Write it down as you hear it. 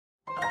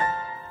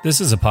This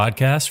is a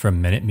podcast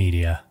from Minute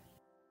Media.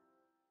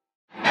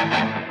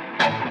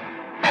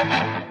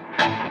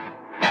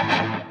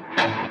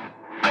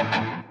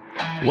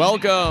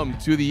 Welcome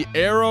to the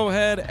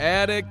Arrowhead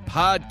Addict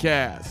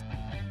Podcast.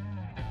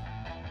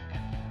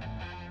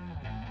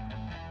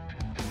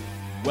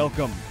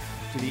 Welcome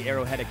to the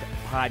Arrowhead Addict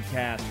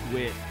Podcast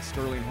with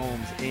Sterling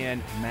Holmes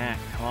and Matt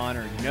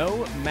Connor.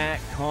 No Matt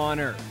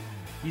Connor.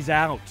 He's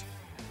out.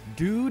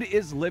 Dude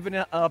is living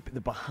it up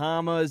the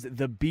Bahamas,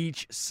 the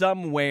beach,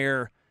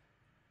 somewhere.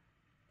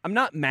 I'm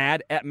not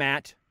mad at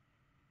Matt.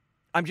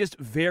 I'm just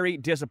very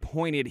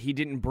disappointed he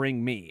didn't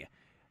bring me.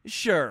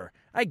 Sure,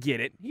 I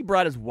get it. He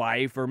brought his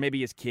wife or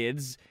maybe his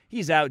kids.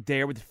 He's out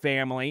there with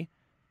family.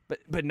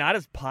 But not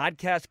as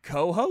podcast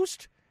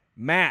co-host?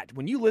 Matt,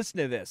 when you listen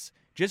to this,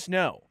 just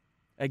know,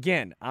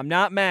 again, I'm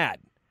not mad.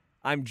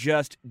 I'm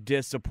just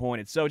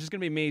disappointed. So it's just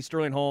going to be me,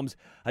 Sterling Holmes.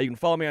 You can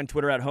follow me on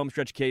Twitter at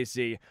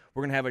HomestretchKC.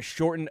 We're going to have a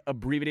shortened,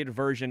 abbreviated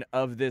version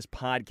of this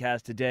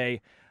podcast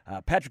today.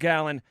 Patrick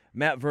Allen,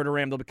 Matt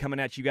Verderam, they'll be coming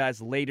at you guys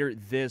later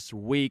this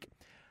week.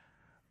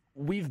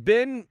 We've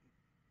been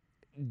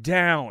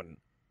down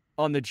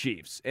on the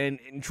Chiefs, and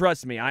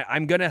trust me,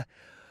 I'm going to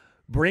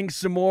bring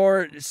some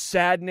more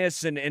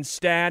sadness and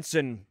stats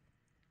and,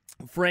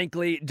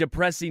 frankly,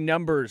 depressing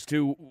numbers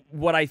to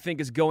what I think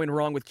is going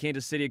wrong with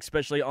Kansas City,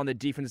 especially on the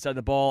defensive side of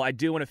the ball. I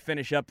do want to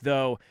finish up,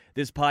 though,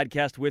 this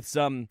podcast with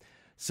some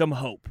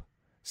hope.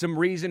 Some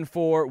reason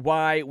for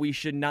why we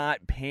should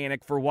not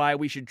panic, for why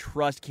we should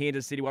trust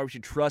Kansas City, why we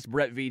should trust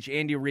Brett Veach,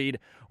 Andy Reid.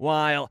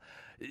 While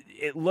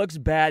it looks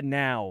bad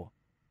now,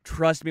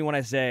 trust me when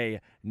I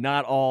say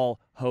not all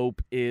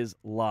hope is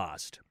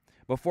lost.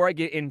 Before I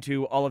get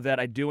into all of that,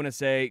 I do want to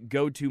say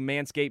go to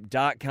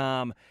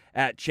manscaped.com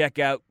at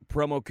checkout,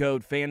 promo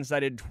code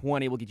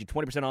FANSIDED20 will get you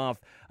 20% off,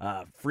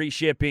 free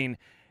shipping.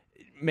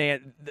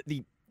 Man,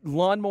 the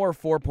Lawnmower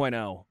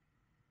 4.0,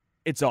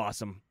 it's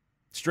awesome.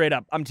 Straight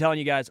up, I'm telling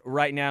you guys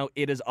right now,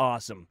 it is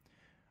awesome.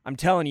 I'm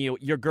telling you,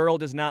 your girl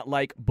does not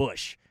like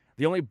Bush.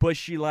 The only Bush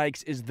she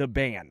likes is the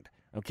band,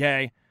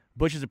 okay?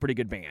 Bush is a pretty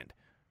good band,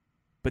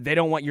 but they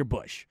don't want your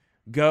Bush.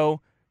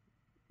 Go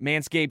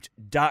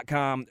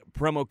manscaped.com,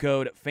 promo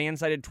code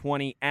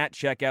FANSIDED20 at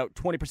checkout,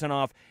 20%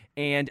 off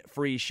and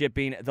free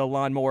shipping, the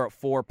Lawnmower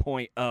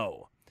 4.0.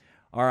 All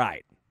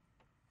right.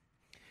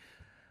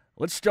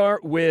 Let's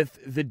start with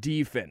the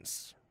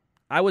defense.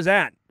 I was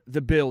at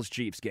the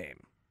Bills-Chiefs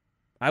game.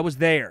 I was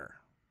there.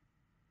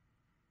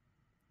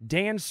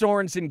 Dan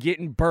Sorensen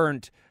getting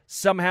burnt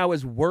somehow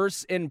is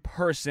worse in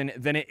person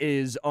than it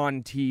is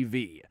on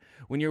TV.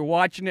 When you're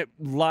watching it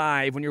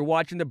live, when you're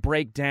watching the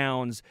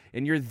breakdowns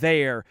and you're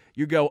there,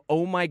 you go,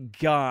 oh my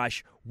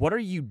gosh, what are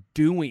you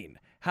doing?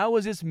 How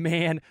is this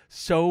man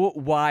so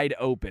wide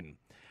open?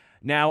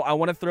 Now, I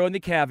want to throw in the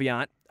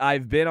caveat.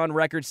 I've been on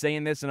record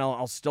saying this, and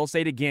I'll still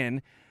say it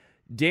again.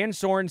 Dan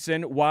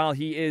Sorensen, while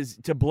he is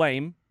to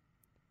blame,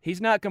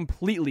 he's not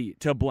completely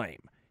to blame.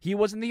 He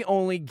wasn't the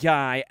only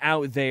guy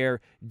out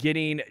there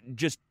getting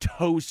just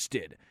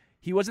toasted.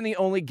 He wasn't the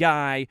only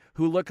guy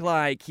who looked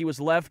like he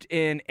was left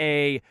in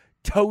a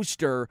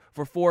toaster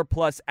for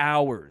 4+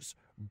 hours.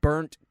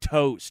 Burnt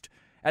toast.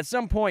 At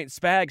some point,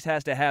 Spags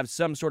has to have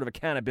some sort of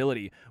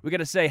accountability. We got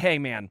to say, hey,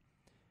 man,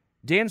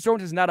 Dan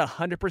Sorensen is not a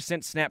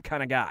 100% snap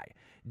kind of guy.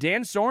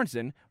 Dan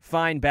Sorensen,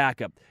 fine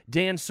backup.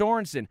 Dan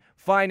Sorensen,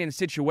 fine in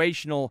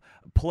situational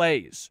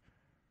plays.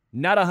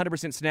 Not a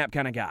 100% snap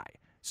kind of guy.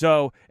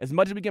 So, as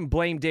much as we can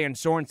blame Dan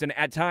Sorensen,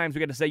 at times we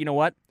got to say, you know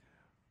what?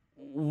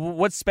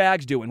 What's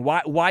Spags doing?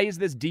 Why is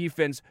this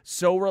defense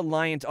so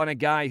reliant on a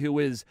guy who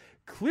is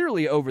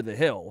clearly over the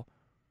hill?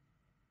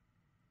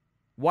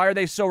 Why are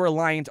they so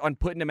reliant on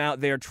putting him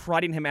out there,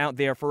 trotting him out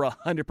there for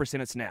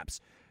 100% of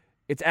snaps?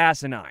 It's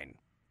asinine.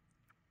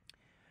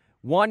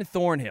 Juan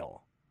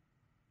Thornhill,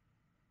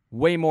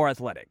 way more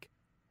athletic.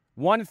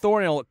 Juan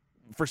Thornhill,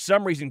 for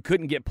some reason,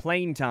 couldn't get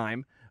playing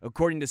time,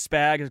 according to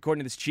Spags,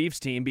 according to this Chiefs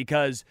team,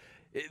 because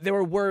they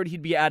were worried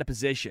he'd be out of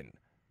position.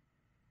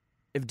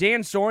 If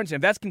Dan Sorensen,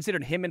 if that's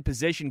considered him in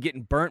position,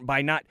 getting burnt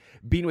by not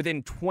being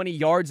within 20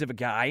 yards of a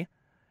guy,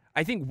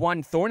 I think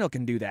Juan Thornhill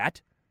can do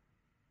that.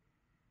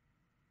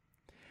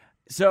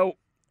 So,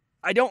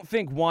 I don't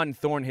think Juan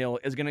Thornhill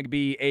is going to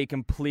be a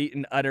complete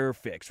and utter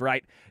fix,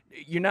 right?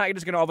 You're not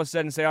just going to all of a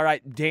sudden say, all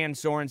right, Dan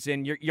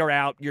Sorensen, you're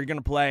out. You're going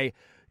to play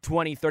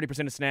 20,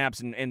 30% of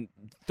snaps, and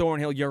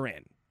Thornhill, you're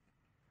in.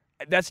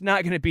 That's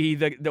not going to be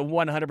the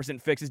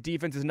 100% fix. His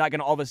defense is not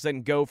going to all of a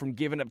sudden go from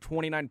giving up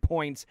 29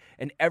 points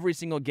in every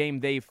single game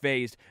they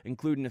faced,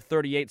 including a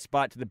 38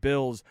 spot to the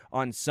Bills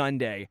on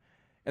Sunday,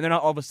 and they're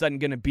not all of a sudden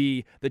going to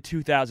be the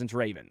 2000s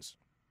Ravens.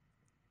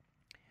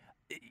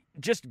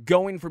 Just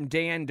going from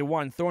Dan to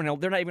Juan Thornhill,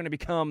 they're not even going to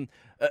become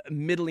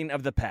middling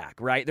of the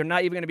pack, right? They're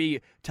not even going to be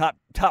top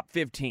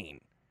 15.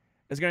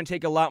 It's going to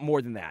take a lot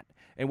more than that.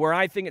 And where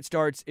I think it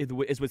starts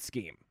is with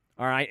scheme,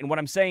 all right? And what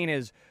I'm saying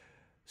is,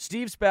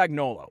 Steve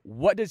Spagnuolo,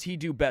 what does he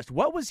do best?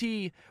 What was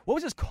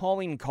his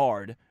calling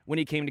card when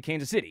he came to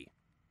Kansas City?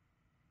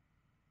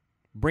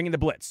 Bringing the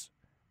blitz.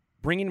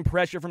 Bringing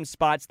pressure from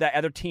spots that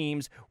other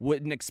teams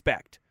wouldn't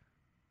expect.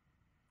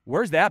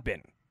 Where's that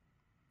been?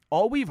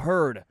 all we've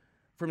heard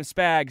from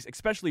Spags,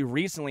 especially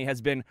recently,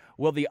 has been,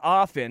 well, the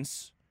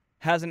offense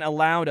hasn't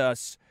allowed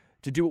us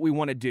to do what we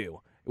want to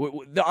do.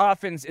 The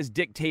offense is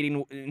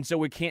dictating, and so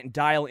we can't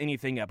dial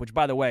anything up, which,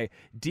 by the way,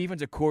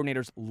 defensive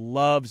coordinators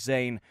love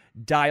saying,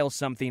 dial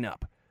something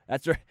up.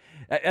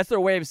 That's their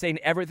way of saying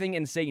everything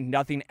and saying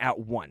nothing at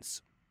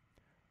once.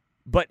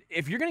 But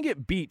if you're going to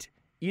get beat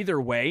either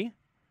way,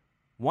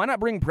 why not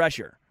bring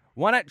pressure?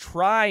 Why not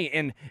try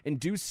and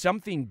do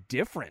something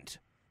different?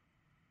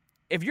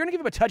 If you're going to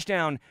give up a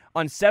touchdown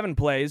on 7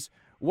 plays,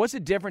 what's the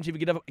difference if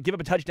you give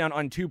up a touchdown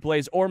on 2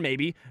 plays, or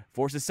maybe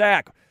force a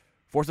sack,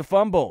 force a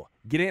fumble,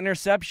 get an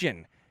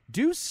interception?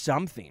 Do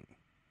something.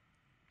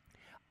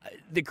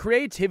 The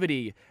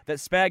creativity that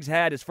Spags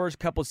had his first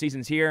couple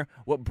seasons here,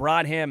 what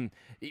brought him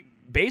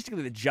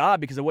basically the job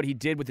because of what he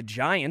did with the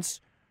Giants,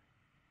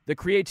 the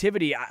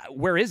creativity,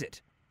 where is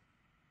it?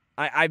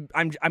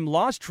 I'm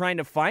lost trying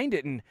to find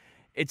it, and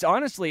it's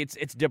honestly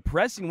it's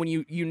depressing when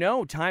you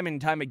know time and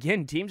time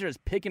again teams are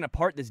just picking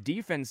apart this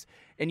defense,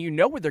 and you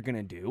know what they're going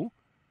to do,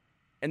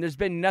 and there's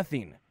been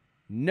nothing,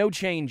 no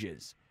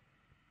changes.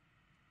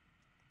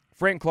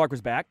 Frank Clark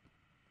was back.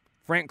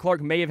 Frank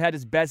Clark may have had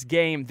his best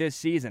game this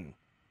season.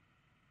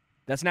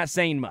 That's not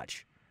saying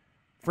much.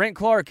 Frank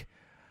Clark,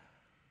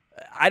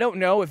 I don't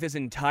know if this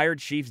entire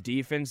Chiefs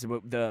defense,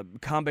 the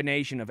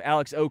combination of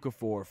Alex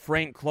Okafor,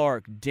 Frank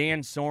Clark,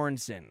 Dan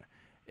Sorensen,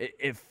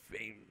 if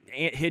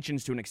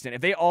Hitchens to an extent,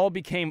 if they all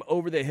became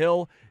over the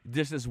hill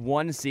this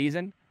one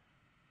season,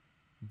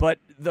 but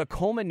the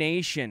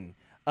culmination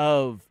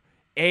of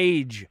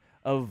age,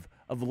 of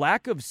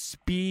lack of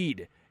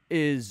speed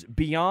is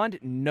beyond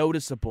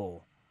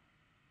noticeable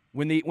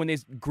when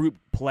this group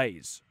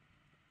plays.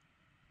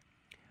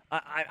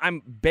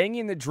 I'm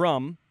banging the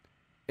drum.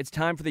 It's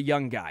time for the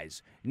young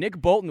guys. Nick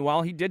Bolton,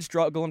 while he did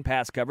struggle in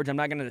pass coverage, I'm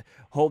not going to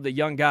hold the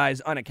young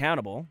guys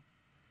unaccountable.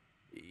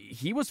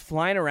 He was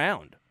flying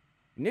around.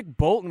 Nick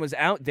Bolton was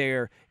out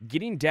there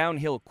getting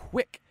downhill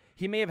quick.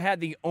 He may have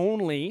had the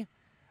only,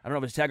 I don't know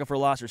if it's tackle for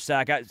loss or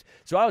sack.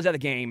 So I was at the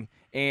game,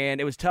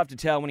 and it was tough to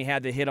tell when he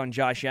had the hit on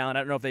Josh Allen. I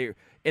don't know if they,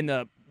 in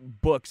the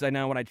books, I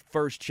know when I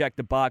first checked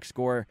the box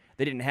score,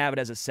 they didn't have it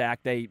as a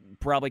sack. They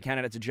probably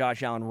counted it as a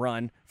Josh Allen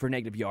run for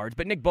negative yards.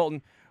 But Nick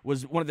Bolton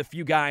was one of the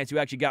few guys who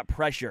actually got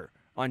pressure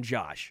on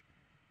Josh.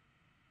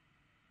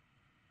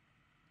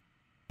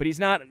 But he's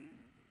not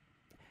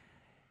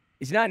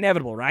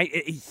inevitable, right?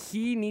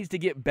 He needs to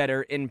get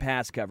better in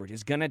pass coverage.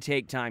 It's going to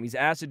take time. He's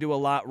asked to do a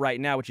lot right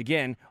now, which,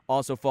 again,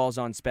 also falls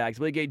on Spags.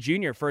 Willie Gay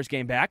Jr., first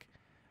game back.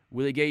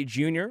 Willie Gay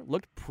Jr.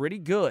 looked pretty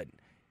good.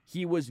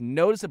 He was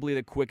noticeably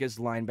the quickest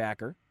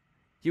linebacker.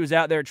 He was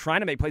out there trying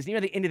to make plays. And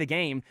even at the end of the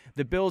game,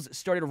 the Bills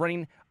started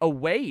running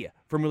away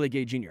from Willie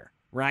Gay Jr.,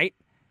 right?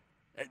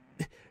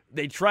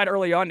 They tried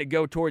early on to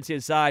go towards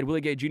his side. Willie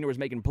Gay Jr. was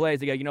making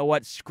plays. They go, you know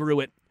what? Screw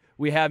it.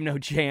 We have no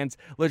chance.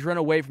 Let's run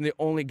away from the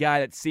only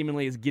guy that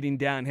seemingly is getting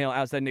downhill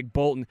outside Nick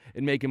Bolton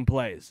and making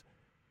plays.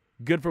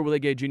 Good for Willie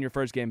Gay Jr.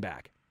 first game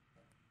back.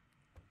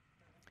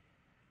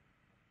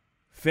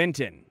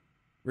 Fenton,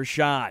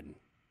 Rashad,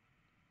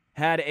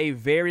 had a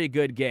very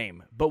good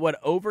game. But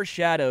what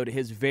overshadowed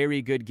his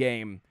very good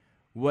game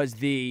was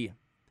the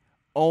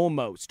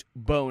almost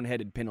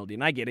boneheaded penalty.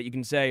 And I get it. You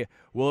can say,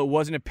 well, it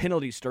wasn't a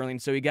penalty, Sterling,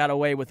 so he got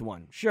away with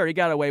one. Sure, he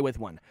got away with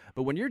one.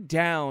 But when you're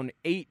down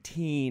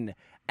 18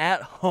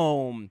 at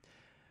home,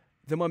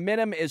 the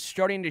momentum is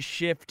starting to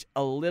shift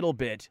a little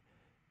bit,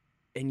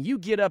 and you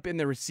get up in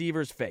the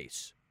receiver's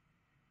face.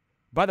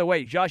 By the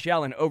way, Josh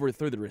Allen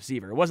overthrew the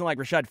receiver. It wasn't like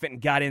Rashad Fenton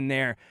got in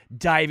there,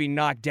 diving,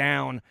 knocked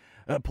down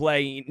a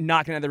play,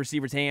 knocking out the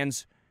receiver's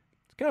hands.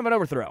 It's kind of an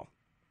overthrow.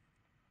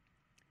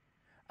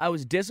 I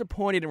was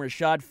disappointed in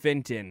Rashad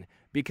Fenton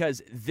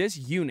because this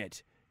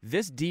unit,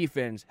 this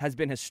defense, has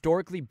been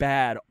historically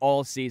bad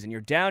all season.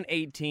 You're down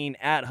 18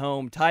 at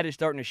home, tide is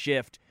starting to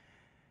shift,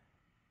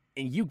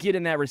 and you get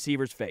in that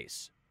receiver's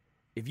face.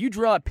 If you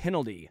draw a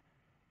penalty,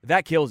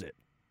 that kills it.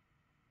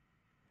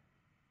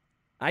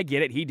 I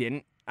get it, he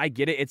didn't. I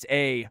get it, it's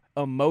a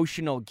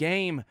emotional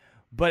game,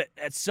 but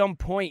at some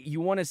point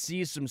you want to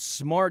see some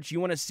smarts, you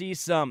want to see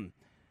something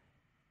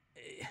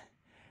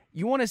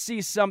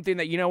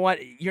that, you know what,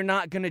 you're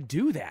not going to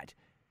do that.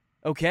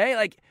 Okay?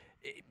 Like,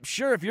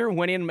 sure, if you're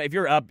winning, if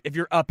you're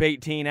up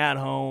 18 at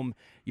home,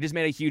 you just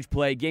made a huge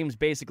play, game's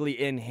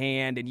basically in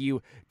hand, and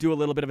you do a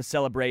little bit of a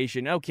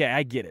celebration. Okay,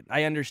 I get it.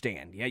 I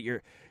understand. Yeah,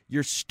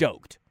 you're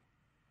stoked.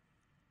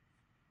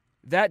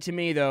 That to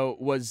me though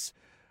was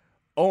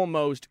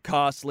almost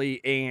costly,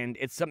 and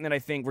it's something that I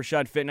think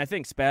Rashad Fenton, I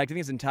think Spags, I think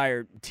his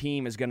entire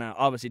team is going to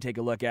obviously take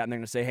a look at, and they're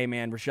going to say, hey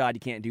man, Rashad, you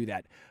can't do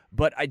that.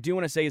 But I do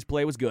want to say his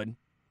play was good.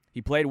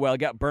 He played well,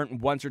 got burnt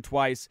once or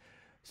twice.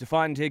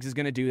 Stephon Diggs is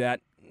going to do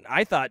that.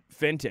 I thought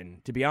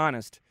Fenton, to be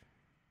honest,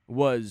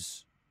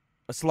 was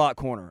a slot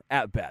corner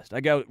at best. I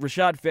go,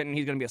 Rashad Fenton,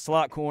 he's going to be a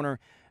slot corner.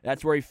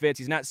 That's where he fits.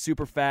 He's not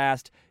super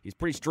fast. He's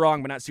pretty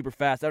strong, but not super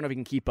fast. I don't know if he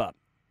can keep up.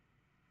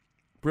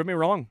 Prove me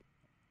wrong.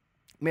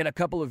 Made a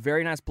couple of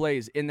very nice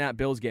plays in that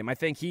Bills game. I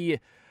think he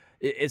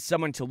is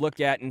someone to look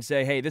at and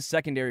say, hey, this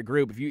secondary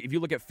group, if you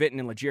look at Fitton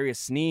and L'Jarius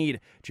Sneed,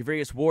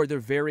 Javarius Ward, they're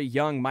very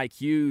young. Mike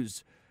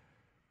Hughes,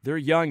 they're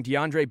young.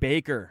 DeAndre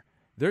Baker,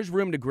 there's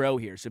room to grow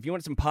here. So if you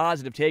want some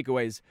positive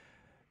takeaways,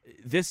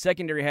 this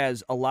secondary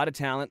has a lot of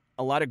talent,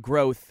 a lot of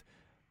growth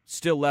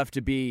still left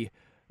to be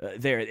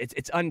there.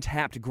 It's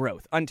untapped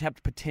growth,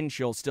 untapped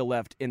potential still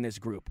left in this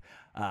group.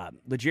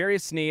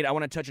 L'Jarius Sneed, I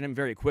want to touch on him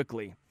very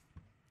quickly.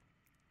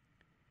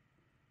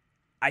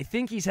 I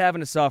think he's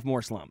having a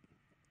sophomore slump.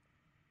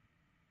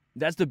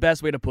 That's the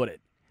best way to put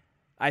it.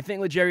 I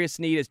think L'Jarius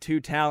Sneed is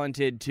too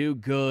talented, too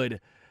good.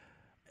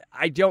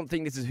 I don't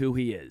think this is who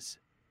he is.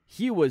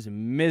 He was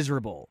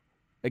miserable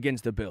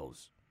against the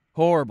Bills.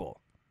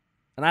 Horrible.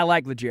 And I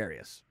like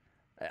L'Jarius.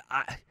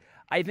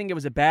 I think it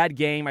was a bad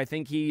game. I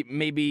think he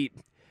maybe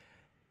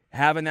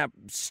having that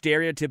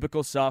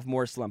stereotypical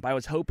sophomore slump. I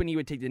was hoping he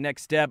would take the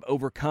next step,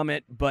 overcome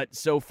it, but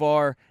so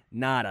far,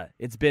 nada.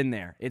 It's been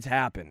there. It's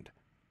happened.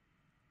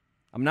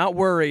 I'm not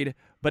worried,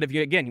 but if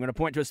you want to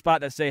point to a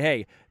spot that say,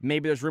 hey,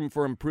 maybe there's room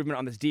for improvement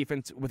on this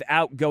defense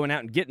without going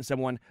out and getting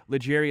someone,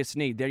 L'Jarius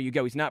Sneed, there you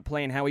go. He's not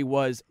playing how he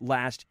was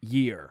last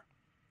year.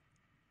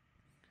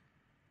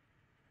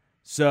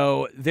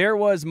 So there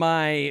was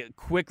my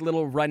quick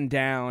little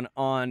rundown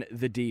on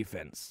the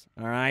defense,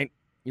 all right?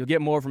 You'll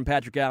get more from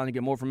Patrick Allen. You'll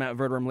get more from Matt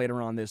Verderame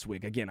later on this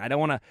week. Again, I don't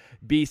want to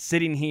be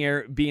sitting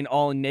here being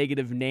all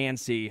negative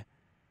Nancy,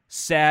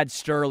 sad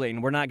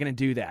Sterling. We're not going to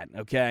do that,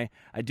 okay?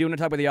 I do want to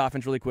talk about the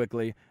offense really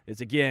quickly.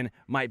 This, again,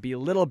 might be a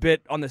little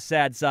bit on the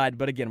sad side,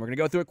 but again, we're going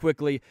to go through it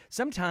quickly.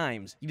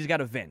 Sometimes you just got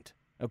to vent,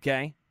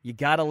 okay? You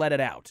got to let it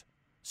out.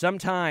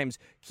 Sometimes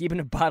keeping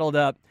it bottled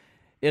up,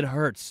 it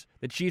hurts.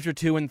 The Chiefs are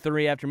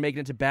 2-3 after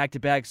making it to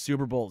back-to-back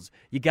Super Bowls.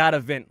 You got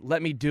to vent.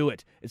 Let me do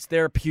it. It's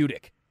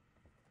therapeutic.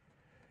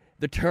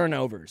 The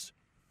turnovers.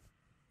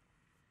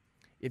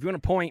 If you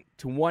want to point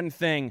to one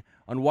thing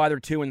on why they're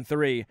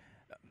 2-3,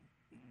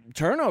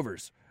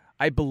 turnovers.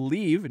 I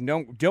believe,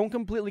 don't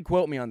completely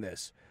quote me on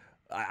this.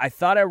 I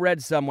thought I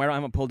read somewhere, I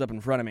haven't pulled up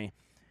in front of me,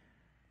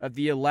 of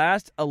the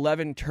last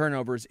 11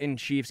 turnovers in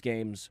Chiefs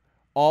games,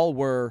 all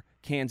were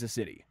Kansas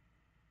City.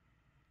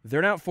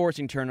 They're not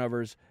forcing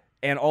turnovers,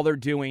 and all they're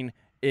doing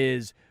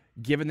is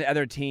giving the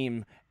other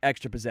team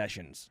extra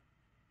possessions.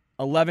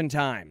 11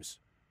 times.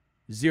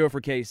 0 for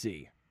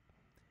KC.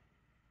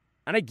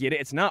 And I get it.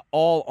 It's not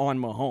all on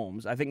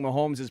Mahomes. I think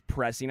Mahomes is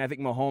pressing. I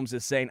think Mahomes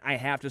is saying, I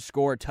have to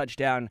score a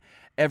touchdown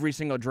every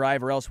single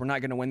drive or else we're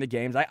not going to win the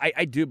games.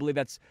 I do believe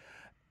that's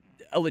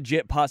a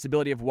legit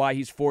possibility of why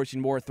he's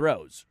forcing more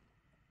throws.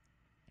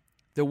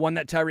 The one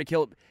that Tyreek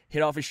Hill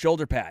hit off his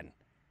shoulder pad.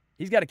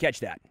 He's got to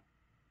catch that.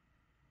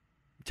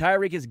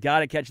 Tyreek has got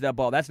to catch that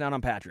ball. That's not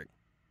on Patrick.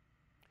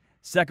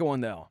 Second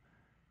one, though.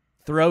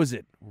 Throws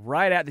it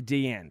right at the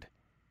D-end.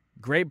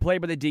 Great play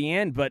by the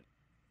D-end, but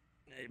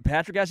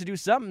Patrick has to do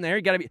something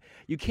there.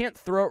 You can't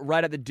throw it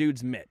right at the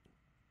dude's mitt.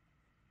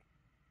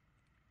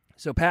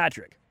 So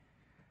Patrick,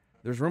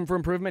 there's room for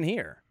improvement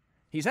here.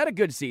 He's had a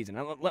good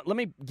season. Let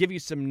me give you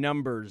some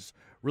numbers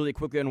really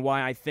quickly on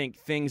why I think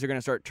things are going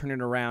to start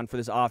turning around for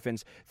this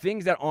offense.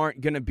 Things that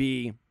aren't going to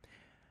be,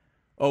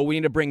 we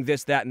need to bring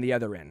this, that, and the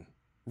other in.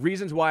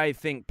 Reasons why I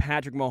think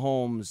Patrick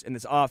Mahomes in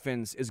this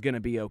offense is going to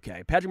be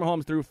okay. Patrick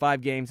Mahomes threw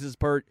 5 games. This is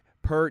per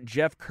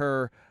Jeff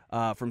Kerr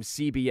from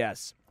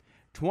CBS.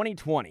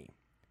 2020.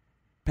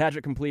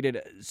 Patrick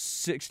completed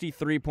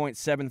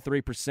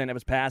 63.73% of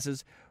his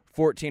passes,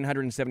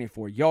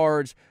 1,474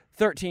 yards,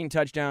 13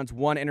 touchdowns,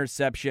 1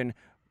 interception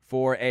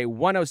for a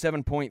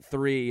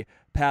 107.3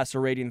 passer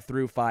rating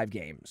through 5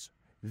 games.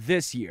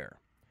 This year,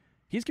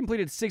 he's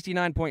completed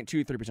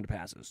 69.23% of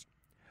passes,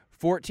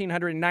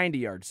 1,490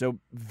 yards, so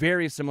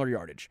very similar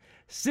yardage,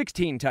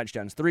 16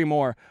 touchdowns, 3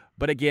 more,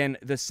 but again,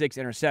 the 6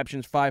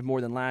 interceptions, 5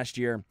 more than last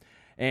year,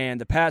 and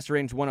the passer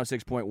rating is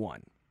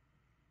 106.1.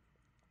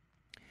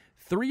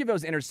 3 of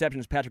those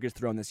interceptions Patrick has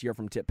thrown this year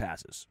from tip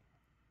passes.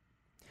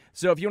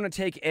 So if you want to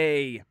take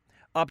a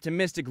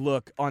optimistic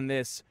look on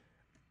this,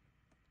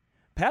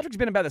 Patrick's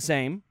been about the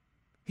same.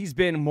 He's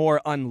been more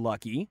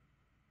unlucky.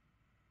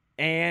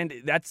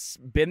 And that's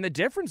been the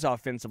difference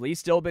offensively. He's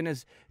still been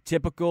his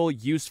typical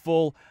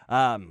useful,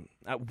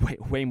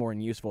 way more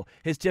than useful,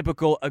 his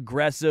typical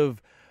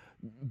aggressive,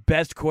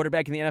 best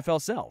quarterback in the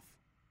NFL self.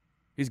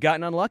 He's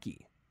gotten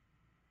unlucky.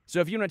 So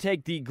if you want to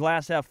take the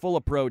glass half full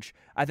approach,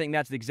 I think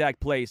that's the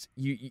exact place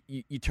you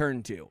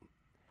turn to.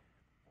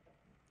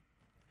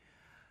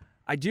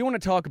 I do want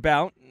to talk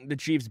about the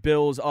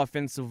Chiefs-Bills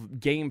offensive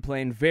game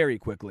plan very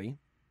quickly.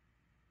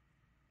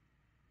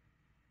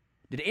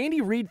 Did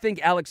Andy Reid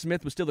think Alex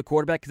Smith was still the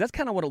quarterback? Because that's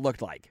kind of what it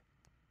looked like.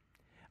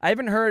 I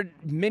haven't heard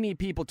many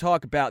people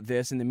talk about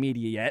this in the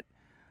media yet,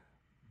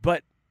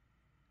 but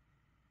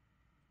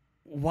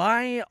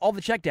why all the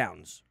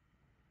checkdowns?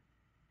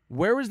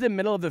 Where was the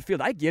middle of the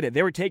field? I get it.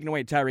 They were taking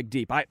away Tyreek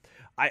deep.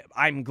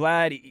 I'm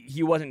glad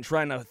he wasn't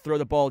trying to throw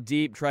the ball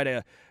deep, try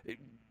to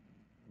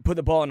put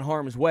the ball in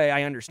harm's way.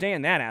 I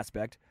understand that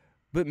aspect.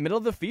 But middle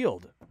of the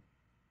field.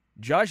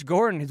 Josh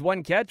Gordon, his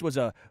one catch was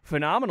a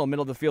phenomenal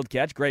middle of the field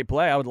catch. Great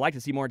play. I would like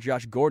to see more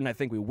Josh Gordon. I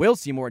think we will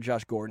see more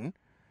Josh Gordon.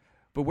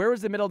 But where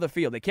was the middle of the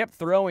field? They kept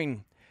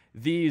throwing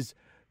these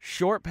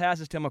short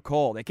passes to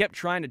McCall. They kept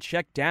trying to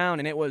check down,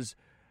 and it was,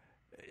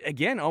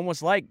 again,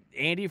 almost like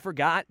Andy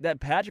forgot that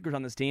Patrick was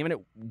on this team, and it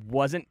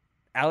wasn't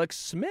Alex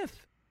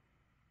Smith.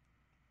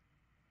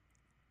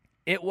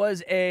 It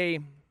was a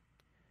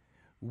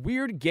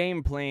weird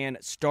game plan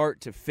start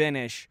to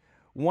finish.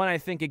 One, I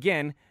think,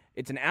 again,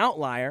 it's an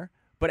outlier,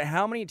 but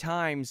how many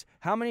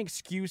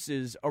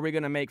excuses are we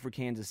going to make for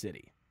Kansas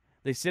City?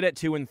 They sit at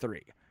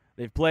 2-3.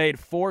 They've played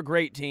 4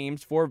 great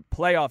teams, 4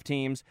 playoff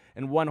teams,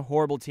 and 1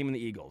 horrible team in the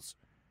Eagles.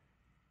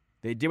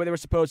 They did what they were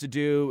supposed to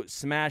do,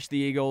 smashed the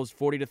Eagles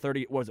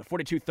 40-30, what was it,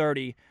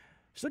 42-30.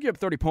 Still give up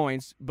 30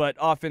 points, but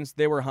offense,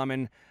 they were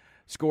humming.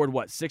 Scored,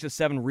 6 or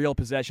 7 real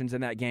possessions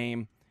in that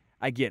game.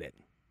 I get it.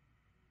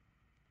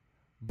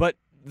 But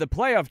the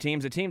playoff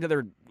teams, the teams that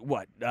they're,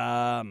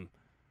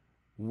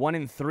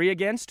 1-3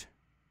 against,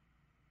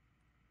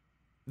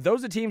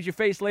 those are teams you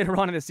face later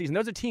on in the season.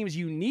 Those are teams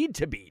you need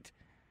to beat.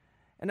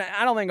 And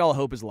I don't think all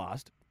hope is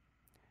lost.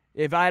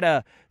 If I had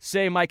to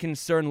say my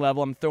concern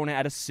level, I'm throwing it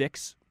at a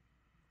 6.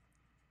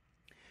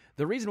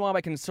 The reason why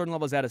my concern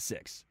level is at a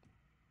 6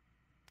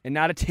 and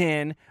not a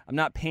 10, I'm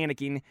not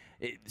panicking.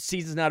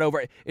 Season's not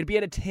over. It'd be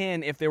at a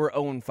 10 if they were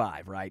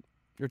 0-5, right?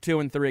 You're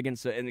 2-3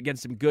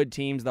 against some good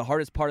teams. The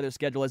hardest part of their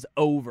schedule is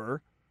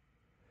over.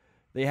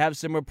 They have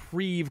some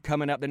reprieve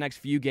coming up the next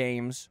few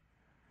games.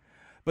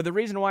 But the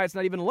reason why it's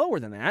not even lower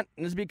than that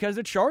is because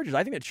the Chargers.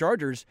 I think the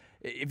Chargers,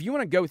 if you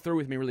want to go through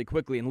with me really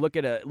quickly and look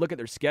at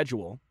their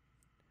schedule,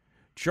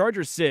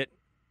 Chargers sit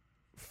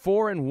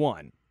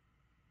 4-1.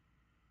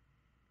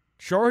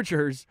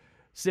 Chargers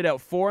sit out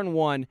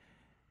 4-1,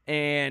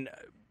 and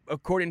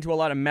according to a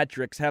lot of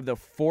metrics, have the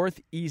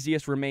 4th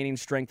easiest remaining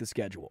strength of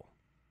schedule.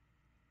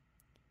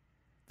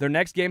 Their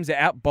next game's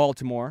at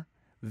Baltimore.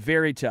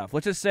 Very tough.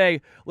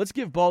 Let's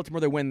give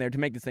Baltimore the win there to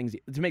make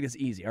this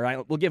easy. All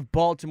right, we'll give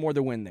Baltimore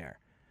the win there.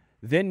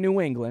 Then New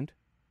England,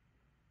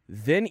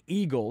 then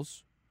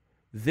Eagles,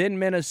 then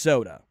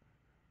Minnesota.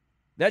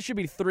 That should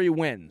be 3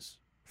 wins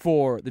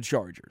for the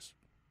Chargers.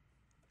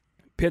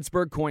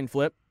 Pittsburgh, coin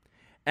flip.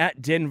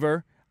 At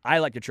Denver, I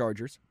like the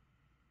Chargers.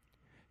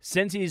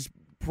 Cincy's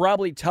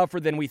probably tougher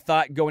than we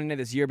thought going into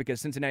this year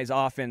because Cincinnati's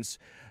offense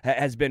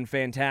has been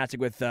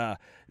fantastic with the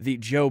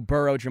Joe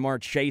Burrow,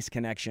 Jamar Chase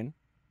connection.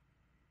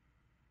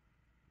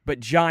 But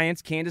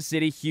Giants, Kansas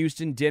City,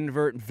 Houston,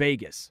 Denver, and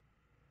Vegas.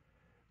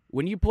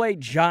 When you play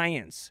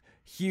Giants,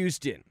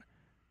 Houston,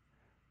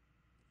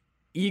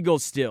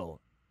 Eagles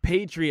still,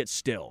 Patriots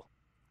still,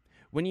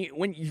 when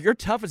your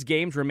toughest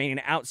games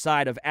remain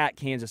outside of at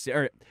Kansas City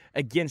or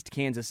against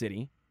Kansas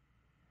City,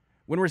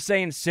 when we're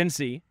saying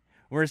Cincy,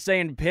 when we're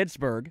saying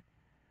Pittsburgh,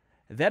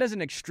 that is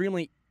an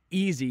extremely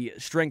easy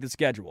strength of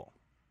schedule.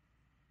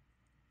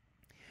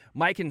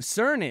 My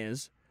concern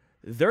is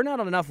there are not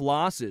enough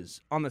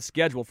losses on the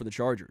schedule for the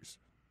Chargers.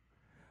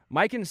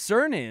 My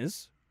concern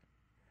is,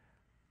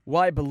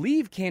 well, I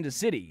believe Kansas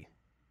City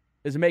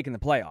is making the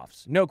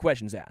playoffs. No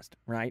questions asked,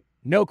 right?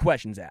 No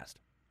questions asked.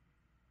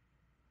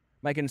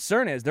 My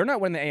concern is they're not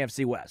winning the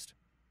AFC West.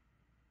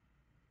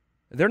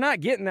 They're not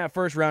getting that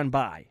first round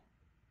bye.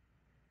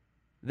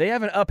 They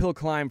have an uphill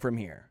climb from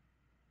here.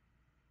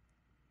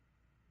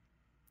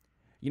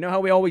 You know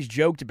how we always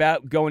joked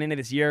about going into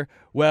this year?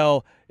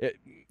 Well,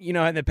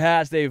 in the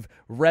past, they've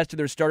rested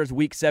their starters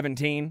week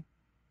 17,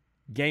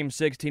 game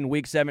 16,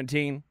 week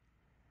 17.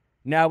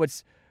 Now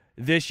it's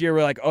this year,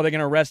 we're like, they're going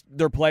to rest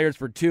their players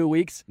for 2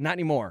 weeks? Not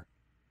anymore.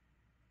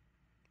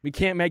 We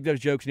can't make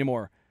those jokes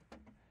anymore.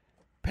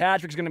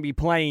 Patrick's going to be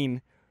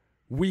playing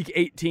week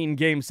 18,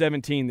 game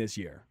 17 this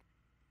year.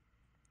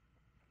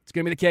 It's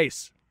going to be the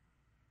case.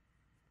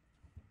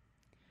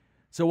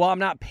 So while I'm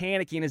not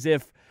panicking as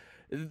if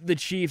the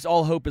Chiefs,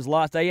 all hope is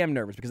lost, I am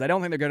nervous because I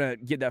don't think they're going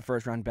to get that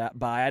first round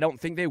bye. I don't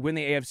think they win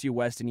the AFC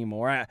West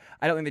anymore.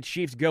 I don't think the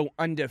Chiefs go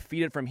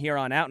undefeated from here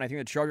on out, and I think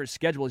the Chargers'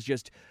 schedule is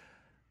just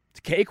it's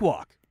a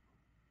cakewalk.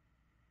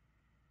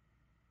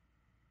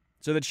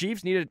 So the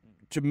Chiefs needed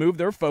to move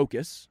their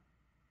focus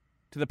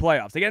to the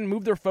playoffs. They got to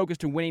move their focus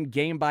to winning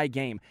game by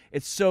game.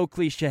 It's so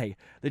cliche.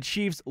 The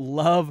Chiefs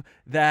love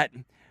that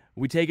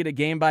we take it a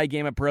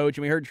game-by-game approach,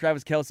 and we heard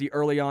Travis Kelce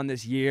early on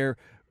this year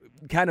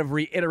kind of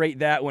reiterate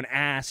that when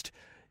asked.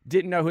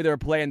 Didn't know who they were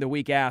playing the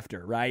week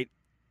after, right?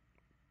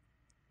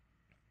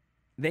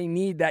 They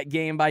need that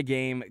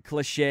game-by-game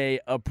cliche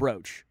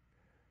approach.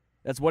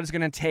 That's what it's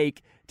going to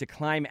take to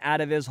climb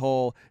out of this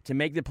hole, to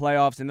make the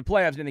playoffs, and the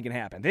playoffs, anything can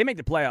happen. They make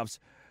the playoffs,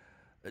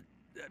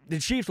 the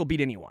Chiefs will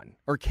beat anyone,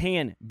 or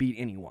can beat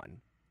anyone.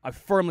 I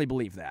firmly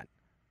believe that.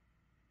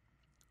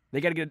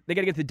 They got to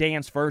get the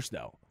dance first,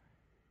 though.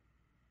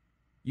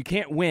 You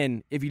can't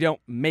win if you don't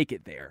make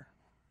it there.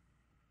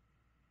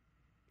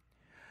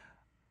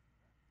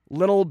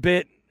 Little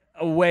bit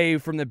away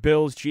from the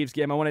Bills-Chiefs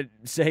game, I want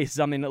to say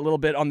something a little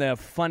bit on the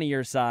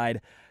funnier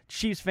side.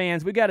 Chiefs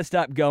fans, we got to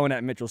stop going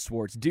at Mitchell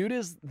Schwartz. Dude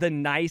is the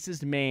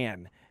nicest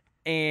man,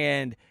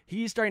 and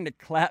he's starting to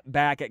clap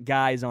back at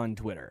guys on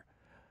Twitter.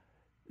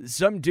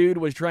 Some dude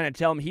was trying to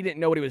tell him he didn't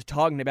know what he was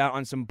talking about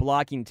on some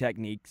blocking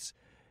techniques,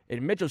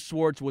 and Mitchell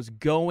Schwartz was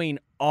going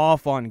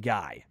off on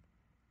Guy.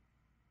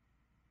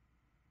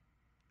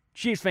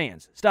 Chiefs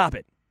fans, stop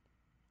it.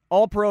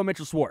 All-pro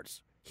Mitchell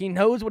Schwartz. He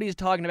knows what he's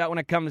talking about when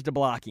it comes to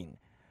blocking.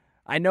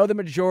 I know the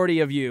majority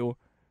of you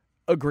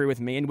agree with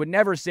me and would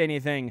never say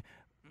anything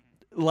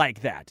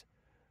like that.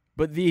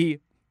 But the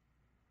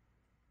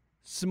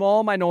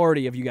small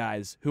minority of you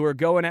guys who are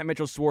going at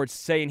Mitchell Schwartz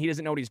saying he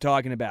doesn't know what he's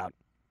talking about,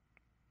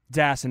 it's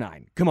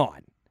asinine. Come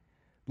on.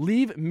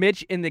 Leave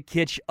Mitch in the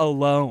kitch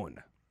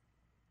alone.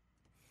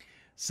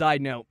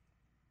 Side note,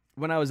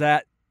 when I was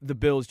at the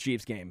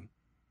Bills-Chiefs game,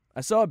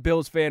 I saw a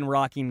Bills fan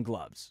rocking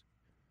gloves.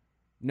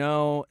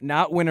 No,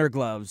 not winter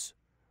gloves.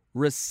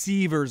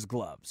 Receiver's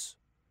gloves.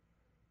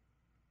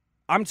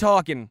 I'm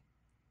talking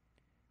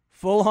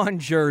full-on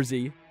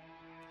jersey.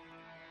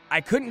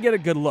 I couldn't get a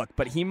good look,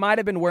 but he might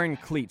have been wearing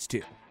cleats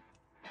too.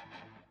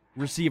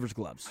 Receiver's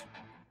gloves.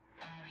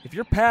 If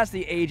you're past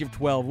the age of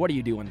 12, what are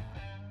you doing?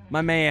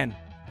 My man.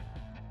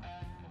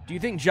 Do you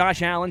think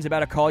Josh Allen's about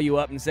to call you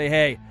up and say,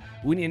 hey,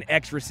 we need an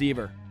X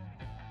receiver?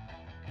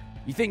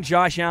 You think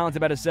Josh Allen's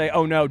about to say,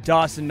 oh no,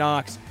 Dawson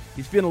Knox,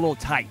 he's feeling a little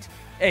tight.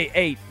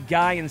 Hey,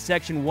 guy in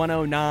section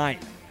 109.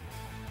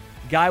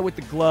 Guy with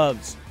the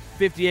gloves,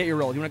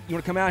 58-year-old. You want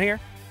to come out here?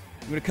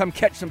 You want to come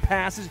catch some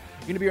passes?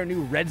 You're going to be our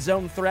new red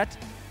zone threat?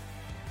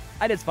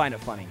 I just find it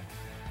funny.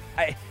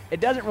 It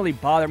doesn't really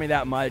bother me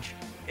that much.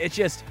 It's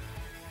just,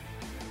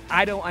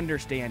 I don't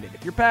understand it.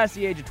 If you're past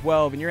the age of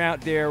 12 and you're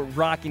out there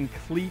rocking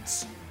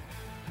cleats,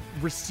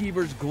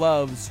 receivers'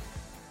 gloves,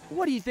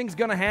 what do you think's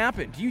going to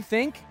happen? Do you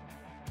think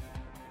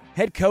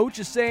head coach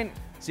is saying,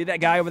 see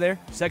that guy over there,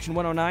 section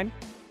 109?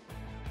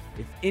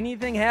 If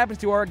anything happens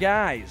to our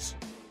guys,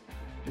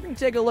 we're going to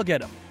take a look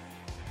at them.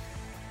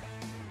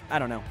 I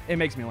don't know. It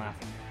makes me laugh.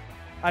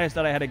 I just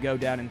thought I had to go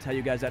down and tell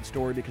you guys that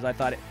story because I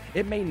thought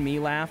it made me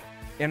laugh,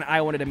 and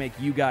I wanted to make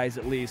you guys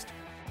at least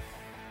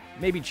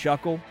maybe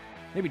chuckle,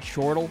 maybe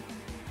chortle,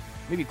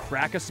 maybe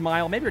crack a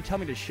smile. Maybe you're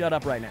telling me to shut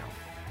up right now.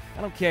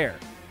 I don't care.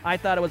 I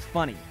thought it was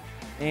funny,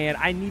 and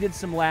I needed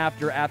some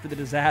laughter after the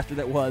disaster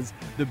that was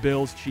the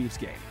Bills-Chiefs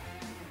game.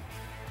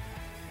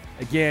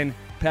 Again,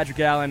 Patrick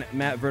Allen,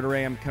 Matt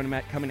Verderam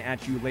coming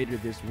at you later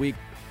this week.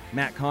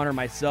 Matt Connor,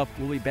 myself,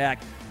 will be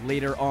back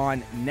later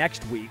on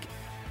next week.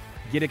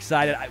 Get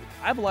excited. I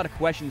have a lot of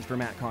questions for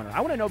Matt Connor.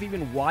 I want to know if he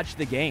even watched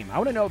the game. I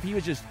want to know if he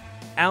was just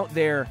out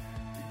there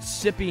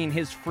sipping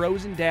his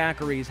frozen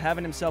daiquiris,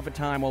 having himself a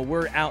time while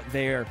we're out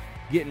there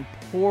getting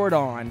poured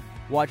on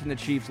watching the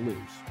Chiefs lose.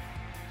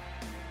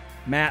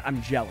 Matt,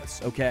 I'm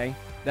jealous, okay?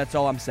 That's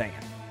all I'm saying.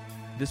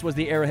 This was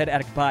the Arrowhead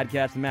Addict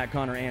Podcast with Matt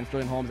Connor and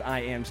Sterling Holmes. I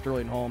am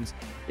Sterling Holmes.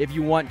 If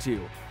you want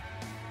to,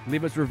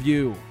 leave us a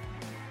review.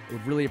 I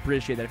would really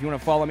appreciate that. If you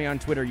want to follow me on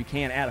Twitter, you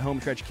can at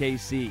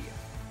HomeStretchKC.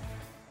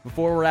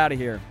 Before we're out of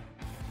here,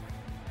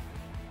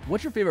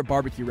 what's your favorite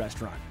barbecue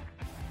restaurant?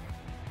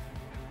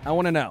 I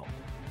want to know.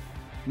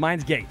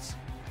 Mine's Gates.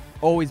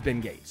 Always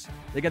been Gates.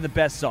 They got the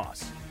best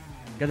sauce.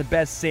 Got the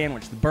best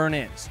sandwich, the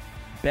burn-ins.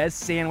 Best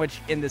sandwich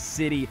in the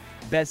city.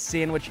 Best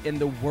sandwich in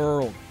the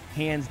world.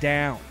 Hands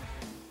down.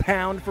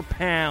 Pound for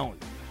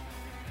pound.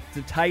 It's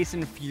a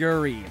Tyson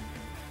Fury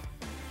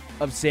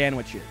of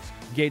sandwiches.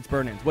 Gates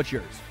burn-ins. What's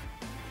yours?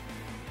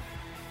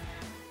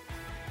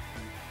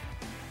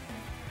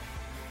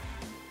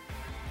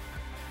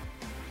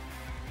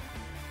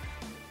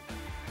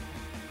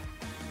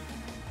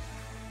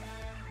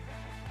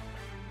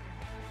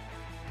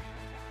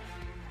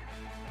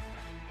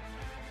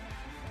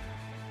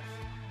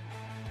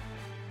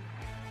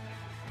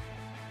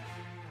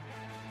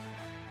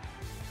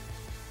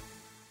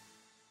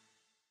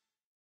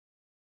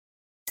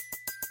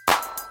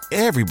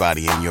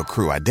 Everybody in your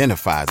crew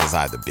identifies as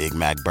either Big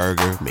Mac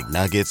Burger,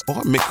 McNuggets,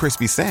 or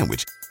McCrispy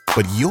Sandwich.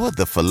 But you're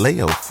the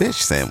Filet-O-Fish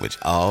Sandwich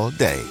all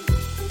day.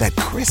 That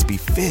crispy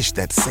fish,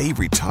 that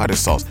savory tartar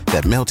sauce,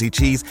 that melty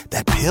cheese,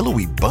 that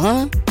pillowy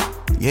bun.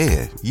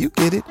 Yeah, you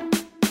get it.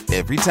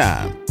 Every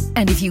time.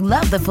 And if you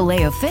love the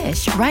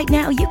Filet-O-Fish, right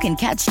now you can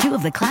catch two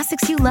of the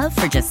classics you love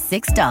for just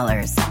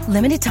 $6.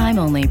 Limited time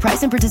only.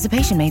 Price and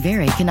participation may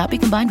vary. Cannot be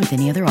combined with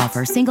any other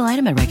offer. Single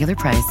item at regular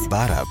price.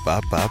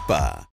 Ba-da-ba-ba-ba.